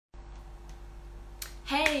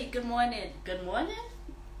Hey, good morning. Good morning?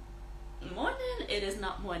 Morning? It is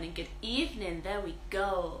not morning. Good evening. There we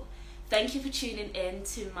go. Thank you for tuning in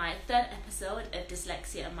to my third episode of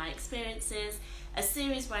Dyslexia and My Experiences, a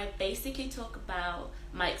series where I basically talk about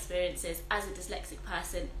my experiences as a dyslexic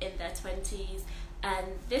person in their 20s. And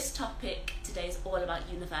this topic today is all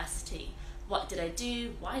about university. What did I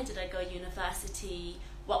do? Why did I go to university?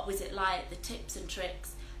 What was it like? The tips and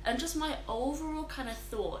tricks, and just my overall kind of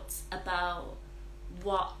thoughts about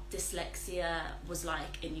what dyslexia was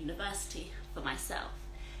like in university for myself.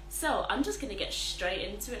 So I'm just going to get straight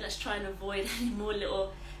into it. Let's try and avoid any more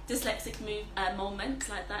little dyslexic moments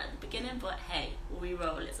like that at the beginning, but hey, we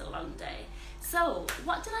roll, it's a long day. So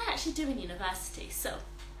what did I actually do in university? So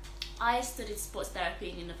I studied sports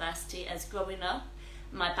therapy in university. As growing up,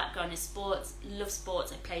 my background is sports, love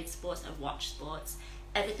sports, I played sports, I watched sports,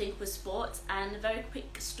 everything was sports. And a very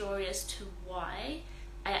quick story as to why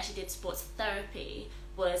I actually did sports therapy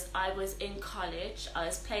was I was in college, I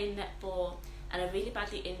was playing netball and I really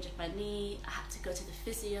badly injured my knee. I had to go to the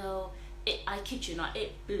physio. I kid you not,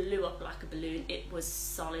 it blew up like a balloon. It was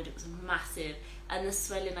solid, it was massive, and the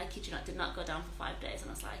swelling, I kid you not, did not go down for 5 days.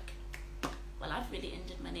 And I was like, well, I've really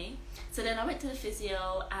injured my knee. So then I went to the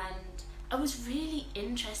physio and I was really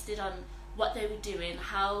interested on what they were doing,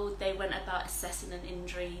 how they went about assessing an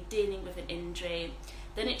injury, dealing with an injury.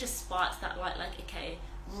 Then it just sparked that light, like, okay,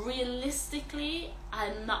 realistically,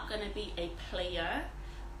 I'm not going to be a player,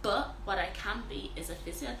 but what I can be is a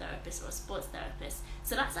physiotherapist or a sports therapist.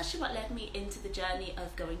 So that's actually what led me into the journey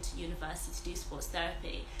of going to university to do sports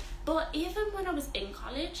therapy. But even when I was in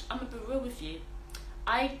college, I'm going to be real with you,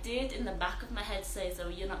 I did in the back of my head say,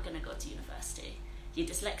 Zoe, you're not going to go to university. You're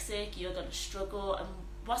dyslexic, you're going to struggle, and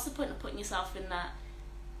what's the point of putting yourself in that,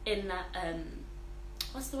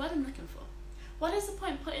 what's the word I'm looking for? What is the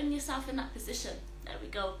point of putting yourself in that position? There we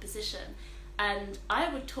go, position. And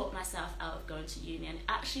I would talk myself out of going to uni, and it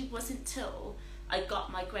actually wasn't till I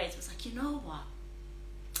got my grades, I was like, you know what?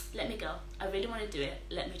 Let me go. I really want to do it.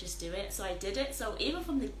 Let me just do it. So I did it. So even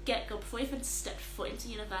from the get-go, before I even stepped foot into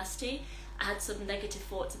university, I had some negative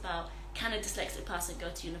thoughts about, can a dyslexic person go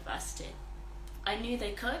to university? I knew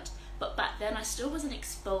they could, but back then I still wasn't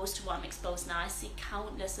exposed to what I'm exposed now. I see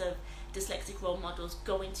countless of dyslexic role models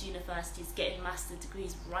going to universities, getting master's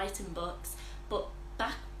degrees, writing books, but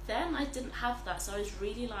back then I didn't have that. So I was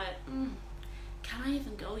really like, can I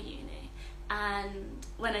even go uni? And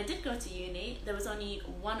when I did go to uni, there was only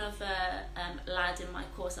one other lad in my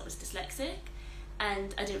course that was dyslexic,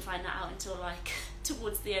 and I didn't find that out until like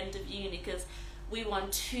towards the end of uni, because we were on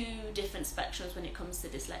two different spectrums when it comes to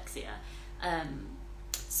dyslexia.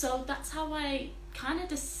 So that's how I kind of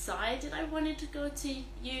decided I wanted to go to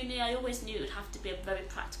uni. I always knew it would have to be a very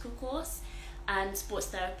practical course, and sports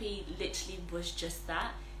therapy literally was just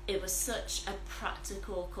that. It was such a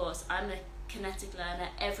practical course. I'm a kinetic learner,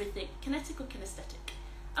 everything, kinetic or kinesthetic?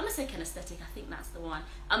 I'm gonna say kinesthetic, I think that's the one.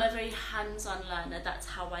 I'm a very hands-on learner, that's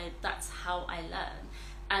how I learn.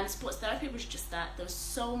 And sports therapy was just that. There was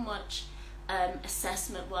so much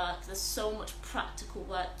assessment work, there's so much practical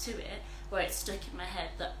work to it, where it stuck in my head.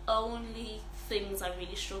 The only things I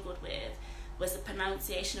really struggled with was the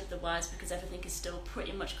pronunciation of the words, because everything is still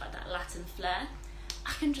pretty much got that Latin flair.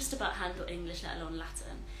 I can just about handle English, let alone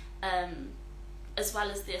Latin, as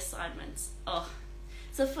well as the assignments.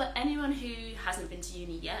 So for anyone who hasn't been to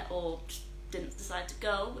uni yet or didn't decide to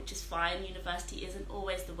go, which is fine, university isn't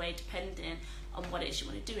always the way depending on what it is you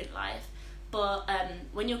want to do in life. But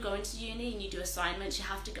when you're going to uni and you do assignments, you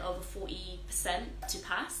have to get over 40% to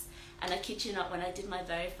pass. And I kid you not, when I did my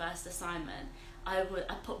very first assignment, I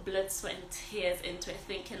put blood, sweat and tears into it,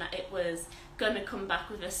 thinking that it was going to come back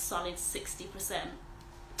with a solid 60%.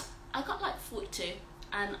 I got like 42,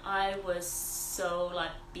 and I was so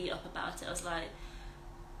like beat up about it. I was like,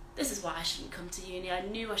 this is why I shouldn't come to uni. I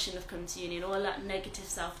knew I shouldn't have come to uni, and all that negative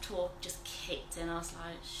self-talk just kicked in. I was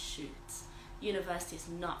like, shoot, university is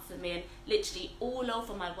not for me. And literally all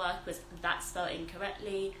over my work was, that spelled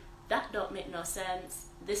incorrectly, that don't make no sense,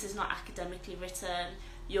 this is not academically written,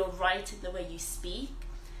 you're writing the way you speak.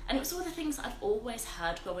 And it was all the things I've always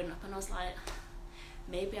heard growing up, and I was like,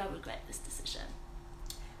 maybe I regret this decision.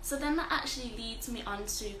 So then that actually leads me on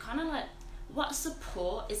to kind of like what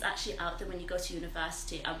support is actually out there when you go to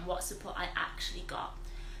university, and what support I actually got.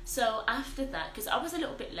 So after that, because I was a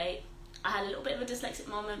little bit late, I had a little bit of a dyslexic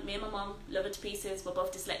moment. Me and my mom, love her to pieces, we're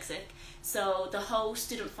both dyslexic. So the whole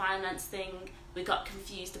student finance thing, we got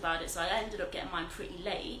confused about it, so I ended up getting mine pretty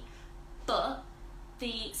late. But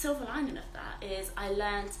the silver lining of that is I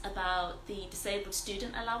learned about the disabled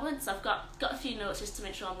student allowance. I've got a few notes just to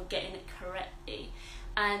make sure I'm getting it correctly.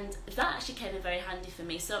 And that actually came in very handy for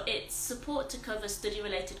me. So it's support to cover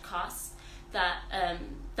study-related costs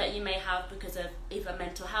that you may have because of either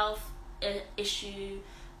mental health issue,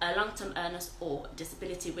 long-term illness, or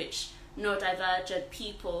disability, which neurodivergent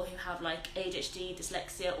people who have like ADHD,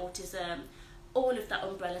 dyslexia, autism, all of that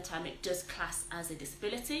umbrella term, it does class as a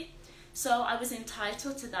disability. So I was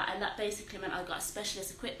entitled to that, and that basically meant I got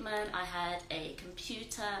specialist equipment. I had a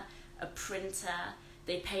computer, a printer.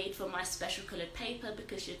 They paid for my special coloured paper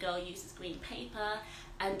because your girl uses green paper,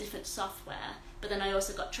 and different software. But then I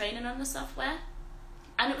also got training on the software,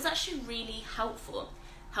 and it was actually really helpful.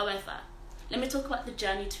 However, let me talk about the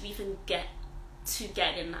journey to even get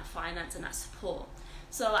in that finance and that support.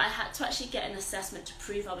 So I had to actually get an assessment to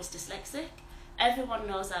prove I was dyslexic. Everyone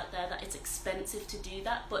knows out there that it's expensive to do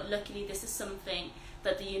that, but luckily this is something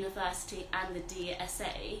that the university and the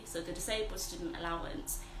DSA, so the Disabled Student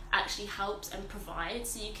Allowance, actually helps and provides.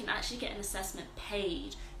 So you can actually get an assessment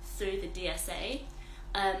paid through the DSA,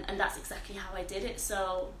 and that's exactly how I did it.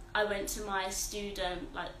 So I went to my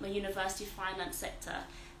my university finance sector,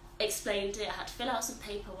 explained it, I had to fill out some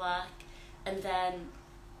paperwork, and then,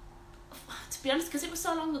 to be honest, because it was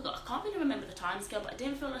so long ago, I can't really remember the timescale, but I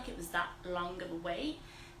didn't feel like it was that long of a wait.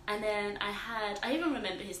 And then I even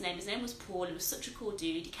remember his name was Paul. He was such a cool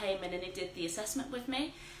dude. He came in and he did the assessment with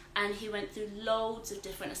me, and he went through loads of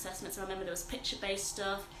different assessments. I remember there was picture-based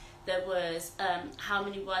stuff, there was how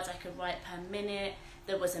many words I could write per minute,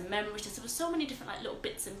 there was a memory test, there was so many different like little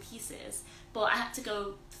bits and pieces, but I had to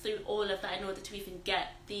go through all of that in order to even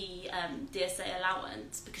get the DSA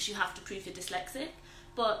allowance, because you have to prove you're dyslexic.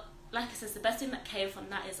 But like I said, the best thing that came from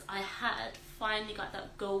that is I had finally got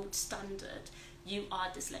that gold standard, you are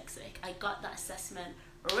dyslexic. I got that assessment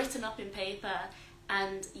written up in paper,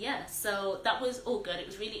 and yeah, so that was all good. It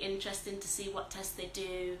was really interesting to see what tests they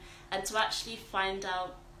do and to actually find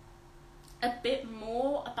out a bit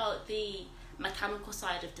more about the mechanical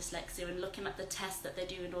side of dyslexia and looking at the tests that they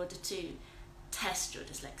do in order to test your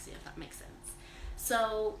dyslexia, if that makes sense.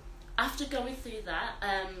 So after going through that,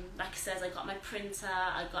 like I said, I got my printer,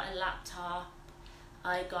 I got a laptop,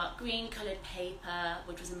 I got green coloured paper,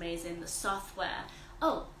 which was amazing, the software.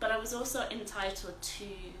 Oh, but I was also entitled to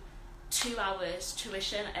 2 hours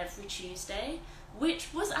tuition every Tuesday,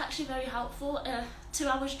 which was actually very helpful. 2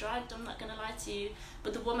 hours dragged, I'm not going to lie to you,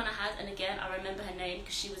 but the woman I had, and again, I remember her name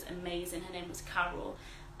because she was amazing, her name was Carol,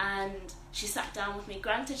 and she sat down with me.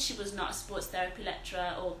 Granted, she was not a sports therapy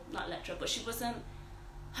lecturer, or not lecturer, but she wasn't,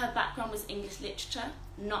 her background was English literature,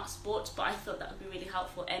 not sports, but I thought that would be really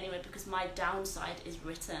helpful anyway, because my downside is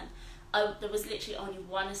written. There was literally only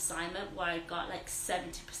one assignment where I got like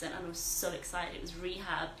 70%, and I was so excited. It was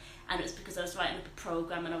rehab, and it was because I was writing up a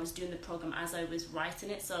program, and I was doing the program as I was writing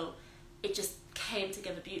it, so it just came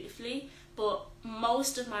together beautifully. But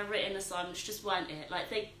most of my written assignments just weren't it. Like,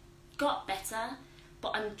 they got better,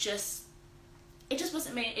 but it just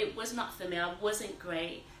wasn't me. It was not for me. I wasn't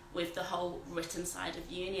great with the whole written side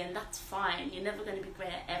of uni, and that's fine. You're never going to be great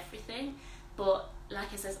at everything, but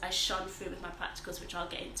like I said, I shone through with my practicals, which I'll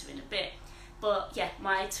get into in a bit. But yeah,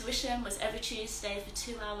 my tuition was every Tuesday for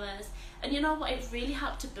 2 hours, and you know what, it really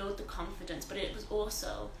helped to build the confidence, but it was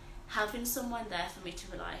also having someone there for me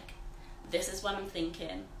to be like, this is what I'm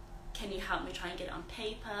thinking, can you help me try and get it on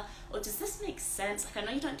paper, or does this make sense? Like, I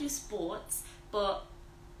know you don't do sports, but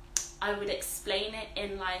I would explain it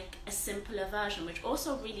in like a simpler version, which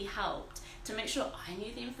also really helped to make sure I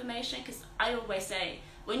knew the information, because I always say,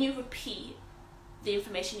 when you repeat the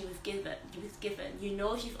information you was given, you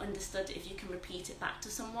know if you've understood it if you can repeat it back to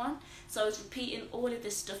someone. So I was repeating all of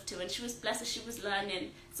this stuff to her, and she was blessed, she was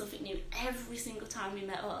learning something new every single time we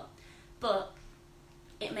met up. But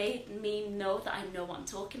it made me know that I know what I'm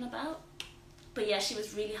talking about. But yeah, she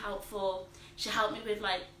was really helpful. She helped me with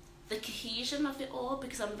like the cohesion of it all,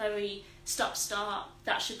 because I'm very stop-start,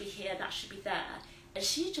 that should be here, that should be there. And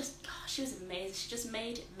she was amazing. She just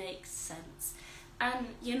made it make sense. And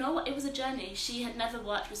you know what, it was a journey. She had never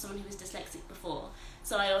worked with someone who was dyslexic before.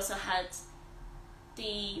 So I also had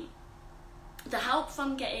the help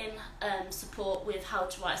from getting support with how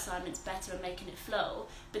to write assignments better and making it flow.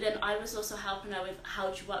 But then I was also helping her with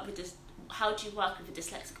how do you work with a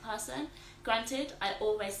dyslexic person. Granted, I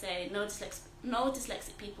always say no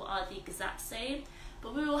dyslexic people are the exact same,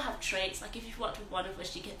 but we all have traits. Like, if you've worked with one of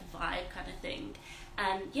us, you get the vibe kind of thing.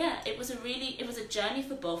 And yeah, it was a journey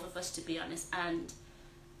for both of us, to be honest. And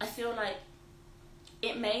I feel like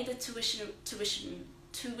it made the tuitioning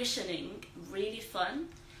really fun,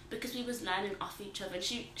 because we was learning off each other, and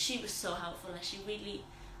she was so helpful. And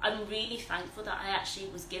I'm really thankful that I actually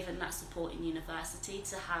was given that support in university,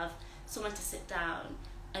 to have someone to sit down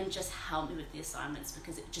and just help me with the assignments,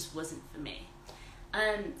 because it just wasn't for me.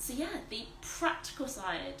 So yeah, the practical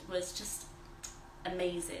side was just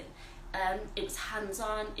amazing. It was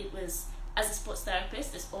hands-on. It was, as a sports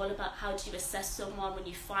therapist, it's all about how do you assess someone when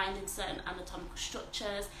you find in certain anatomical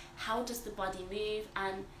structures, how does the body move,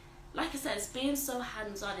 and like I said, it's being so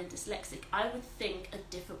hands-on and dyslexic, I would think of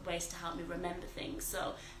different ways to help me remember things.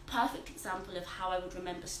 So, perfect example of how I would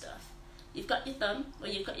remember stuff. You've got your thumb, or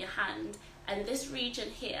you've got your hand, and this region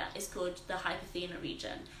here is called the hypothena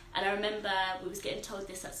region. And I remember we was getting told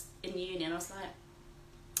this in uni, and I was like,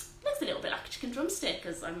 looks a little bit like a chicken drumstick,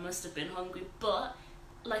 because I must have been hungry, but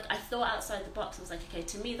like I thought outside the box. I was like, okay,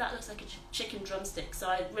 to me that looks like a chicken drumstick. So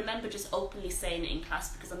I remember just openly saying it in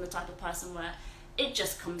class, because I'm the type of person where it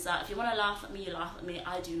just comes out. If you want to laugh at me, you laugh at me,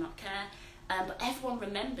 I do not care. But everyone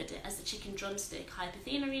remembered it as the chicken drumstick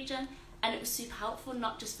hypothena region, and it was super helpful,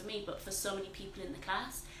 not just for me, but for so many people in the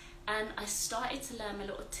class. And I started to learn my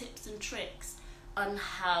little tips and tricks on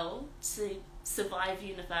how to survive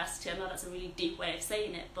university. I know that's a really deep way of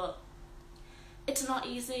saying it, but it's not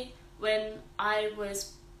easy. When I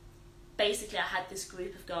had this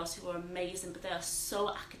group of girls who were amazing, but they are so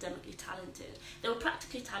academically talented. They were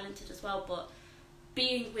practically talented as well, but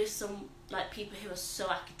being with some like people who are so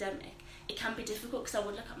academic, it can be difficult, because I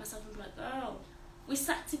would look at myself and be like, girl, we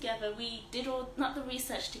sat together, we did not the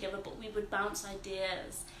research together, but we would bounce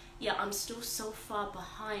ideas. Yeah, I'm still so far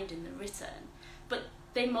behind in the written, but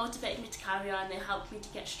they motivated me to carry on, they helped me to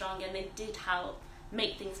get stronger, and they did help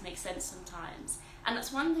make things make sense sometimes. And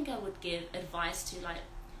that's one thing I would give advice to, like,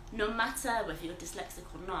 no matter whether you're dyslexic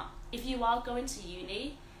or not, if you are going to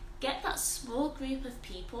uni, get that small group of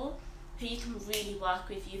people who you can really work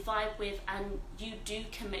with, you vibe with, and you do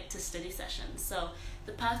commit to study sessions. So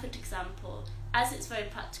the perfect example, as it's very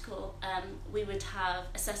practical, we would have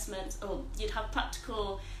assessments, or you'd have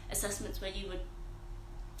practical assessments where you would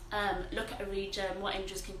look at a region, what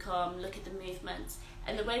injuries can come, look at the movements.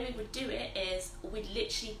 And the way we would do it is we'd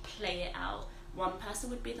literally play it out. One person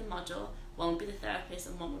would be the model, one would be the therapist,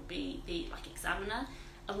 and one would be the examiner,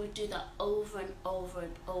 and we'd do that over and over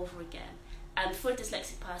and over again. And for a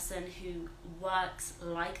dyslexic person who works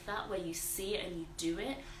like that, where you see it and you do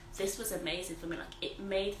it, this was amazing for me. Like, it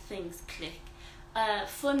made things click.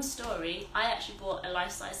 Fun story, I actually bought a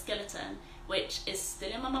life-size skeleton, which is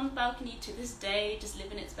still in my mum's balcony to this day, just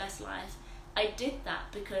living its best life. I did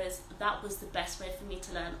that because that was the best way for me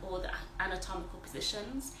to learn all the anatomical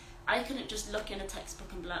positions. I couldn't just look in a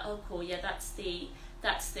textbook and be like, oh cool, yeah, that's this,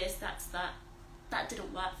 that's that. That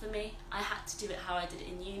didn't work for me. I had to do it how I did it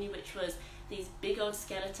in uni, which was these big old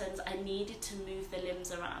skeletons. I needed to move the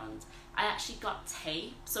limbs around. I actually got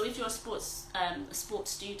tape. So if you're a sports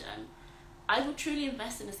student, I would truly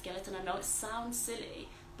invest in a skeleton. I know it sounds silly,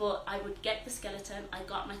 but I would get the skeleton, I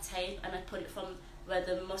got my tape, and I put it from where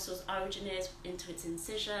the muscle's origin is into its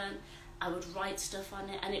incision. I would write stuff on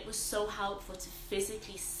it, and it was so helpful to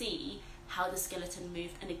physically see how the skeleton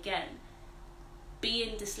moved. And again,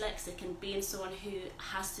 being dyslexic and being someone who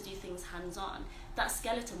has to do things hands-on, that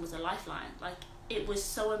skeleton was a lifeline. Like, it was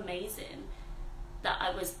so amazing that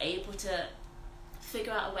I was able to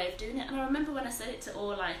figure out a way of doing it. And I remember when I said it to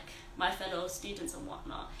all like my fellow students and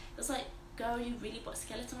whatnot, it was like, girl, you really bought a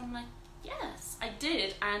skeleton? I'm like, yes, I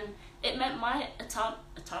did. And it meant my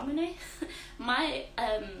autonomy, my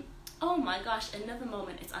oh my gosh, another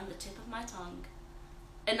moment, it's on the tip of my tongue.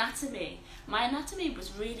 Anatomy. My anatomy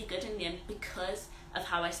was really good in the end because of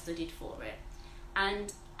how I studied for it.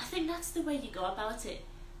 And I think that's the way you go about it.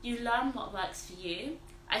 You learn what works for you.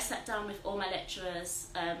 I sat down with all my lecturers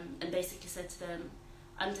and basically said to them,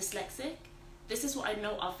 I'm dyslexic. This is what I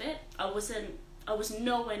know of it. I was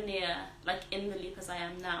nowhere near like in the loop as I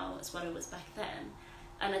am now as what I was back then.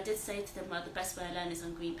 And I did say to them, well, the best way I learn is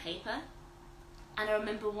on green paper. And I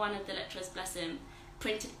remember one of the lecturers, bless him,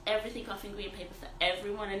 printed everything off in green paper for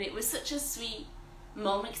everyone, and it was such a sweet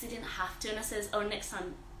moment because he didn't have to. And I says, oh, next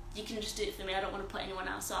time you can just do it for me, I don't want to put anyone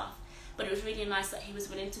else off. But it was really nice that he was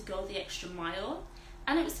willing to go the extra mile.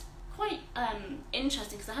 And it was quite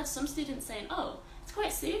interesting because I had some students saying, oh, it's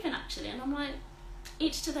quite soothing actually. And I'm like,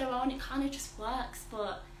 each to their own, it kind of just works.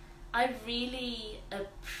 But I really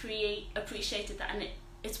appreciated that, and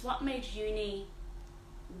it's what made uni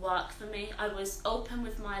work for me. I was open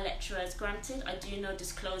with my lecturers. Granted, I do know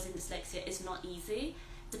disclosing dyslexia is not easy,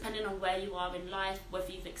 depending on where you are in life, whether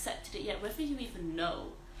you've accepted it yet, whether you even know.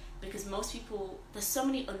 Because most people, there's so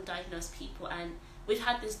many undiagnosed people, and we've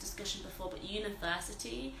had this discussion before, but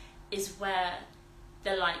university is where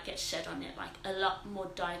the light gets shed on it. Like, a lot more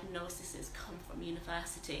diagnoses come from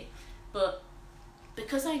university. But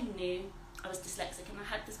because I knew I was dyslexic and I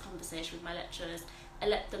had this conversation with my lecturers, I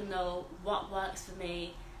let them know what works for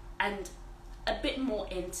me, and a bit more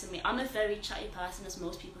into me. I'm a very chatty person, as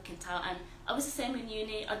most people can tell, and I was the same in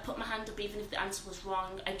uni. I'd put my hand up even if the answer was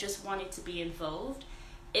wrong. I just wanted to be involved.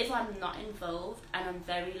 If I'm not involved and I'm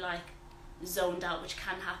very like zoned out, which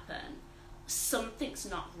can happen, something's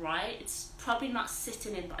not right. It's probably not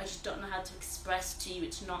sitting in, but I just don't know how to express to you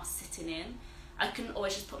it's not sitting in. I couldn't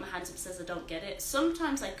always just put my hands up and says I don't get it.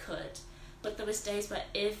 Sometimes I could, but there was days where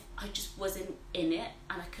if I just wasn't in it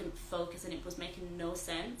and I couldn't focus and it was making no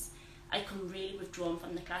sense, I can really withdraw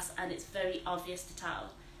from the class, and it's very obvious to tell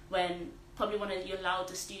when probably one of your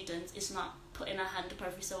louder students is not putting her hand up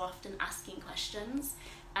every so often, asking questions.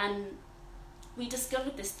 And we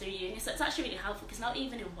discovered this through uni, so it's actually really helpful, because now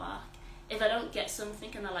even in work, if I don't get something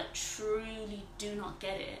and I like truly do not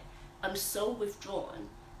get it, I'm so withdrawn,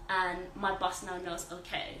 and my boss now knows,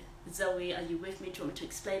 okay, Zoe, are you with me? Do you want me to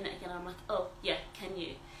explain it again? I'm like, oh yeah, can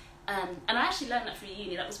you? And I actually learned that through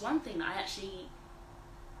uni. That was one thing that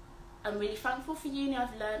I'm really thankful for uni.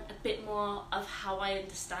 I've learned a bit more of how I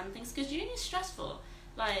understand things, because uni is stressful.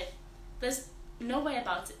 Like, there's no way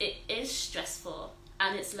about it. It is stressful,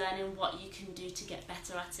 and it's learning what you can do to get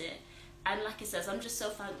better at it. And like I said, I'm just so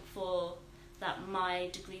thankful that my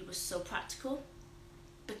degree was so practical,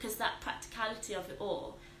 because that practicality of it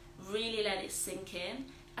all really let it sink in.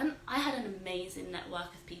 And I had an amazing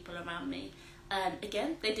network of people around me.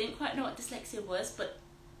 Again, they didn't quite know what dyslexia was, but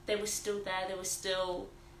they were still there. They were still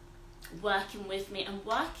working with me and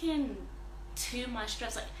working to my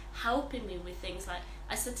strengths, like helping me with things. Like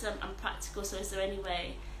I said to them, I'm practical, so is there any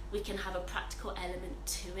way we can have a practical element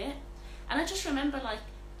to it? And I just remember like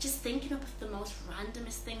just thinking of the most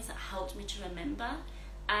randomest things that helped me to remember.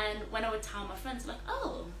 And when I would tell my friends, like,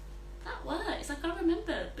 oh, that works, like I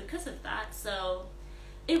remember because of that. So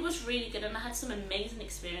it was really good, and I had some amazing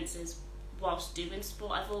experiences whilst doing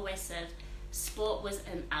sport. I've always said sport was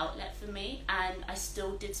an outlet for me, and I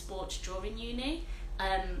still did sports during uni.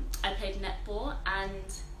 I played netball, and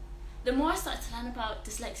the more I started to learn about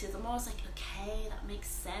dyslexia, the more I was like, okay, that makes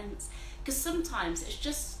sense. Because sometimes it's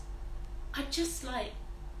just, I just like,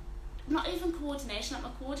 not even coordination, like my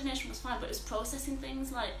coordination was fine, but it was processing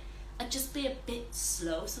things, like I'd just be a bit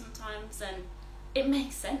slow sometimes, and it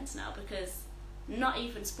makes sense now, because not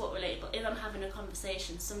even sport related, but if I'm having a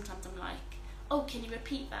conversation, sometimes I'm like, oh, can you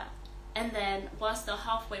repeat that? And then whilst they're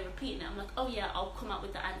halfway repeating it, I'm like, oh yeah, I'll come up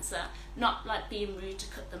with the answer. Not like being rude to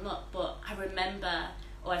cut them up, but I remember,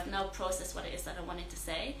 or I've now processed what it is that I wanted to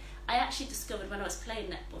say. I actually discovered when I was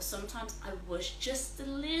playing netball, sometimes I was just a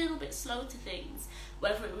little bit slow to things.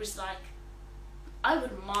 Whether it was like, I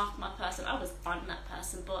would mark my person, I was on that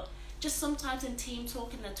person, but just sometimes in team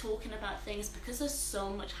talking, they're talking about things, because there's so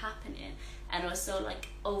much happening and I was so like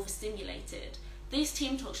overstimulated. These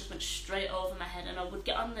team talks just went straight over my head, and I'd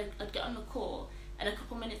get on the call, and a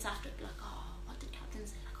couple minutes after I'd be like, oh, what did Captain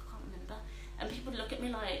say? Like, I can't remember. And people would look at me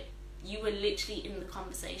like, you were literally in the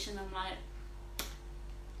conversation. I'm like,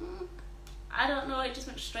 I don't know, it just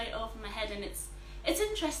went straight over my head. And it's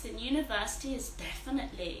interesting. University is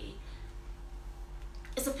definitely,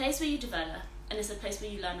 it's a place where you develop, and it's a place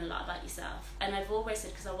where you learn a lot about yourself. And I've always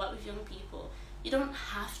said, because I work with young people, you don't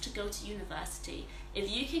have to go to university. If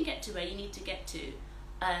you can get to where you need to get to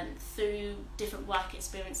through different work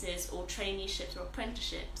experiences or traineeships or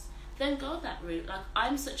apprenticeships, then go that route. Like,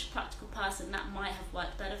 I'm such a practical person, that might have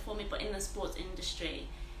worked better for me, but in the sports industry,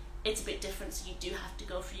 it's a bit different, so you do have to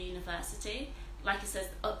go through university. Like I said,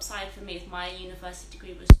 the upside for me is my university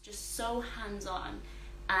degree was just so hands-on,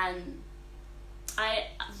 and I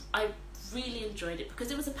really enjoyed it because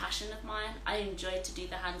it was a passion of mine. I enjoyed to do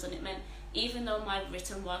the hands-on. It meant even though my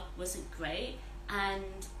written work wasn't great, and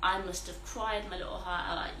I must have cried my little heart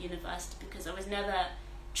out at university because I was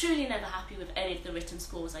truly never happy with any of the written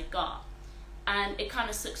scores I got. And it kind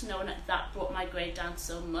of sucks knowing that brought my grade down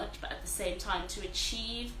so much, but at the same time, to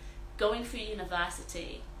achieve going through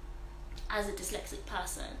university as a dyslexic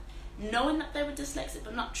person, knowing that they were dyslexic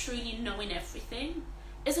but not truly knowing everything,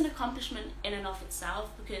 is an accomplishment in and of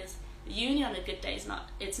itself, because uni on a good day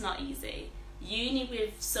it's not easy. Uni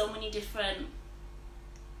with so many different,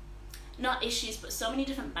 not issues, but so many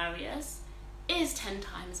different barriers is 10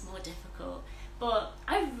 times more difficult. But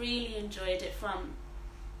I really enjoyed it. From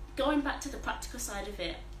going back to the practical side of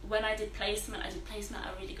it, when I did placement at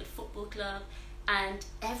a really good football club, and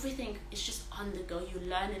everything is just on the go. You're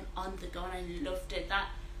learning on the go, and I loved it.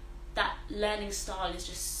 That learning style is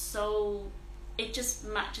just so, it just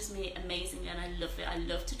matches me amazingly, and I love it. I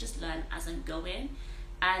love to just learn as I'm going,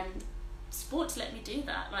 and sports let me do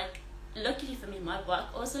that. Like, luckily for me, my work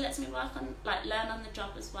also lets me learn on the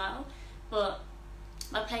job as well. But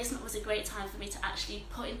my placement was a great time for me to actually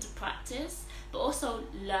put into practice, but also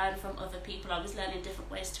learn from other people. I was learning different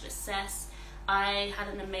ways to assess. I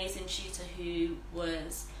had an amazing tutor who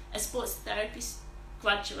was a sports therapy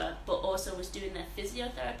graduate, but also was doing their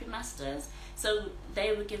physiotherapy masters. So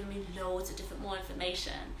they were giving me loads of different more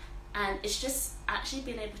information, and it's just actually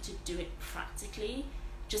being able to do it practically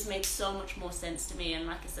just made so much more sense to me. And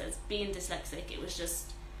like I said, being dyslexic, it was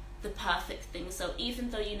just the perfect thing. So even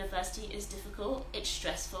though university is difficult, it's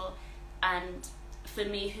stressful, and for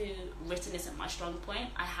me, who written isn't my strong point,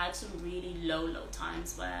 I had some really low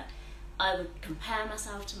times where I would compare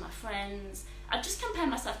myself to my friends. I'd just compare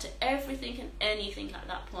myself to everything and anything at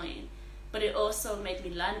that point. But it also made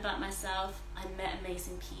me learn about myself. I met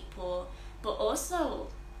amazing people, but also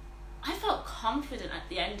I felt confident at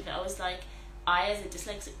the end of it. I was like, I, as a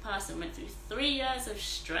dyslexic person, went through 3 years of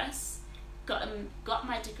stress, got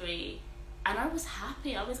my degree, and I was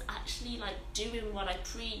happy. I was actually like doing what I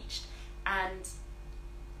preached, and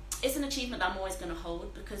it's an achievement that I'm always going to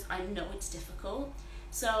hold because I know it's difficult.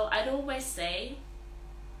 So I'd always say,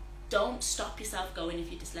 don't stop yourself going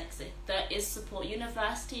if you're dyslexic. There is support.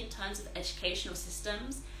 University, in terms of educational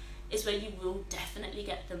systems, is where you will definitely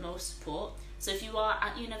get the most support. So if you are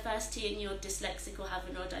at university and you're dyslexic or have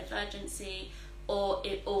a neurodivergency, or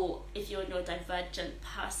if you're a neurodivergent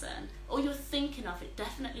person, or you're thinking of it,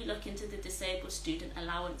 definitely look into the disabled student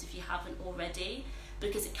allowance if you haven't already,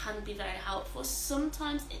 because it can be very helpful.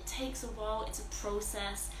 Sometimes it takes a while, it's a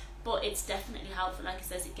process, but it's definitely helpful. Like I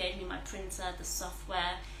said, it gave me my printer, the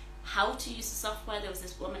software, how to use the software. There was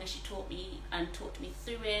this woman and she taught me and talked me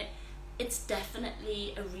through it. It's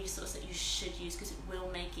definitely a resource that you should use because it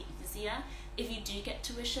will make it easier. If you do get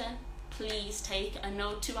tuition, please take it. I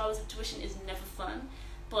know 2 hours of tuition is never fun,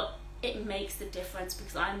 but it makes the difference,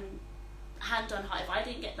 because I'm hand on heart. If I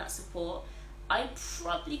didn't get that support, I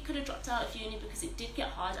probably could have dropped out of uni, because it did get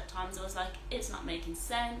hard at times. I was like, it's not making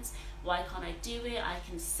sense. Why can't I do it? I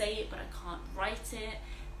can say it, but I can't write it.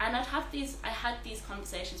 And I had these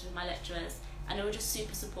conversations with my lecturers, and they were just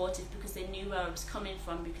super supportive because they knew where I was coming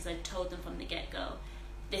from, because I told them from the get-go,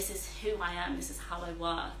 this is who I am, this is how I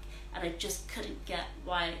work. And I just couldn't get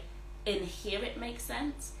why in here it makes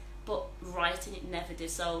sense, but writing it never did.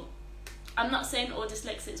 So I'm not saying all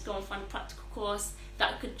dyslexics go and find a practical course.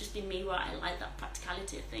 That could just be me, where I like that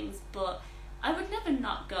practicality of things. But I would never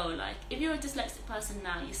not go. Like, if you're a dyslexic person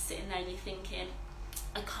now, you're sitting there and you're thinking,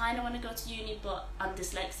 I kind of want to go to uni, but I'm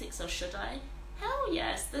dyslexic, so should I? Hell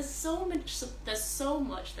yes. There's so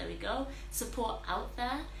much, there we go, support out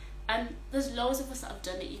there. And there's loads of us that have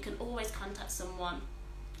done it. You can always contact someone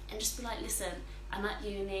and just be like, listen, I'm at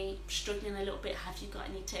uni, struggling a little bit, have you got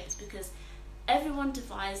any tips? Because everyone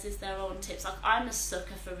devises their own tips. Like, I'm a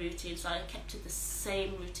sucker for routines, so I kept to the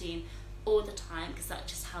same routine all the time because that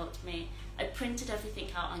just helped me. I printed everything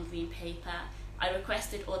out on green paper. I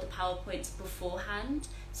requested all the PowerPoints beforehand,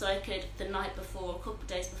 so I could, the night before, a couple of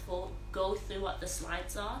days before, go through what the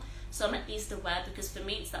slides are. So I'm at least aware, because for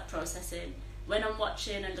me it's that processing. When I'm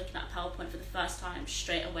watching and looking at PowerPoint for the first time,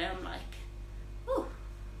 straight away I'm like, whew,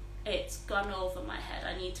 it's gone over my head,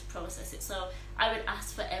 I need to process it. So I would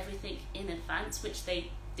ask for everything in advance, which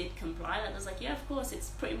they did comply. Like, I was like, yeah, of course, it's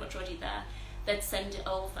pretty much already there. They'd send it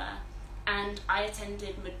over, and I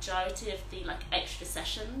attended majority of the extra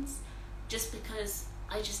sessions, just because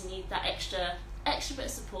I just need that extra bit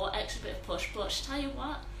of support, extra bit of push. But to tell you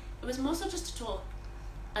what, it was more so just to talk.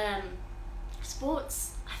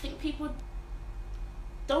 Sports, I think people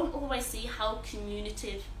don't always see how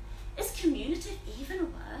communicative. Is communicative even a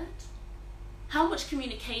word? How much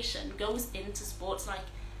communication goes into sports? Like,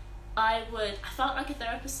 I felt like a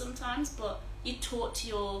therapist sometimes, but you talk to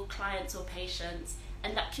your clients or patients,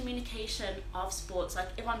 and that communication of sports, like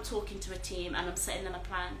if I'm talking to a team and I'm setting them a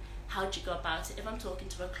plan, how do you go about it? If I'm talking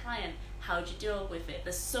to a client, how do you deal with it?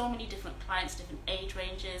 There's so many different clients, different age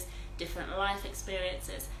ranges, different life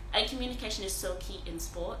experiences, and communication is so key in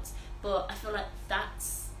sports. But I feel like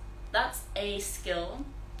that's a skill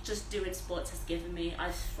just doing sports has given me. I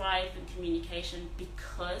thrive in communication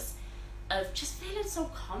because of just feeling so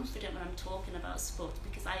confident when I'm talking about sports,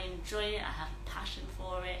 because I enjoy it, I have a passion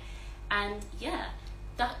for it. And yeah,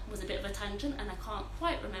 that was a bit of a tangent and I can't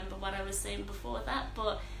quite remember what I was saying before that,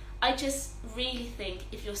 but I just really think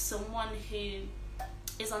if you're someone who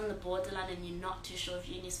is on the borderline and you're not too sure if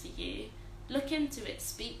uni is for you, look into it,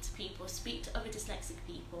 speak to people, speak to other dyslexic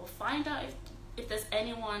people, find out if there's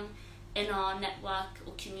anyone in our network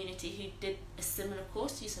or community who did a similar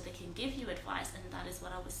course to you, so they can give you advice. And that is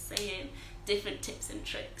what I was saying, different tips and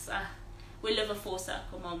tricks. We love a full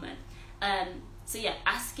circle moment. So yeah,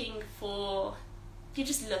 asking for, you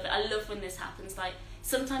just love it. I love when this happens. Like,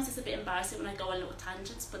 sometimes it's a bit embarrassing when I go on little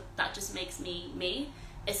tangents, but that just makes me me.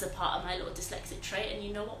 It's a part of my little dyslexic trait, and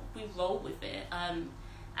you know what, we roll with it.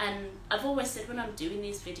 And I've always said when I'm doing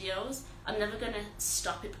these videos, I'm never going to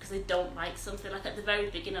stop it because I don't like something. Like at the very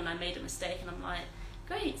beginning I made a mistake and I'm like,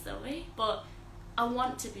 great Zoe, but I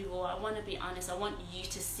want to be raw, I want to be honest, I want you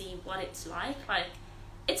to see what it's like. Like,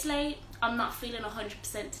 it's late, I'm not feeling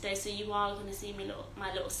 100% today, so you are going to see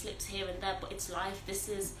my little slips here and there, but it's life. This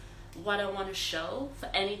is what I want to show for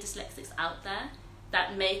any dyslexics out there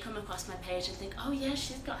that may come across my page and think, oh yeah,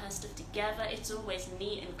 she's got her stuff together, it's always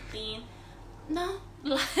neat and clean. No,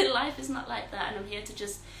 life is not like that, and I'm here to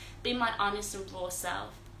just be my honest and raw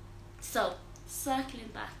self. So,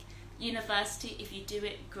 circling back, university, if you do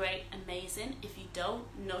it, great, amazing. If you don't,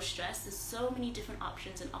 no stress. There's so many different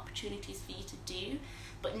options and opportunities for you to do,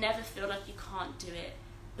 but never feel like you can't do it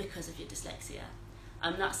because of your dyslexia.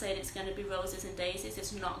 I'm not saying it's going to be roses and daisies,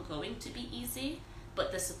 it's not going to be easy,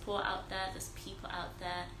 but there's support out there, there's people out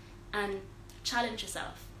there, and challenge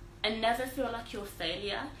yourself. And never feel like you're a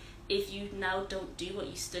failure if you now don't do what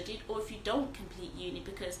you studied, or if you don't complete uni,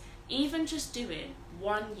 because even just doing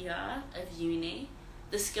 1 year of uni,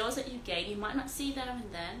 the skills that you gain, you might not see there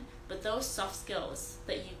and then, but those soft skills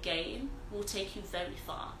that you gain will take you very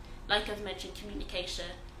far. Like I've mentioned, communication,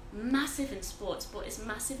 massive in sports, but it's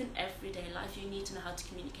massive in everyday life. You need to know how to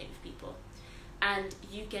communicate with people. And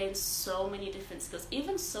you gain so many different skills,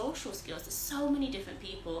 even social skills. There's so many different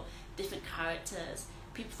people, different characters,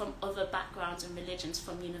 people from other backgrounds and religions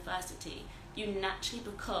from university. You naturally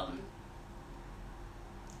become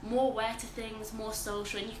more aware to things, more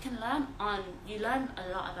social, and you learn a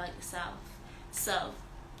lot about yourself. So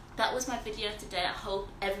that was my video today. I hope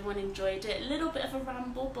everyone enjoyed it. A little bit of a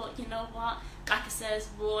ramble, but you know what? Like I said,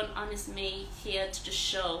 raw and honest me here to just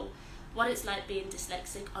show what it's like being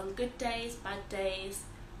dyslexic on good days, bad days,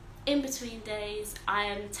 in between days. I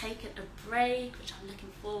am taking a break, which I'm looking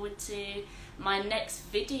forward to. My next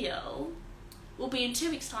video will be in 2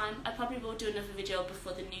 weeks' time. I probably will do another video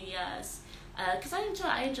before the New Year's, because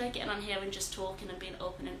I enjoy getting on here and just talking and being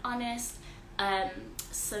open and honest.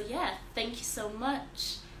 So yeah, thank you so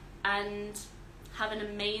much, and have an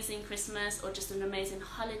amazing Christmas or just an amazing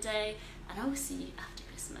holiday, and I will see you after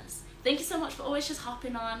Christmas. Thank you so much for always just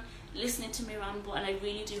hopping on, listening to me ramble, and I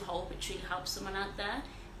really do hope it truly helps someone out there.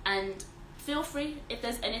 And feel free, if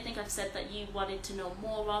there's anything I've said that you wanted to know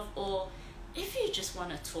more of, or if you just want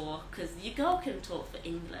to talk, because your girl can talk for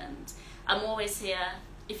England. I'm always here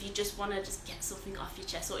if you just want to just get something off your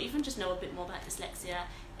chest, or even just know a bit more about dyslexia.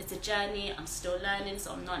 It's a journey, I'm still learning,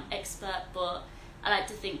 so I'm not an expert, but I like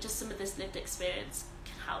to think just some of this lived experience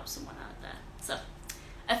can help someone out there. So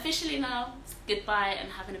officially now, goodbye and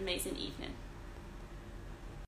have an amazing evening.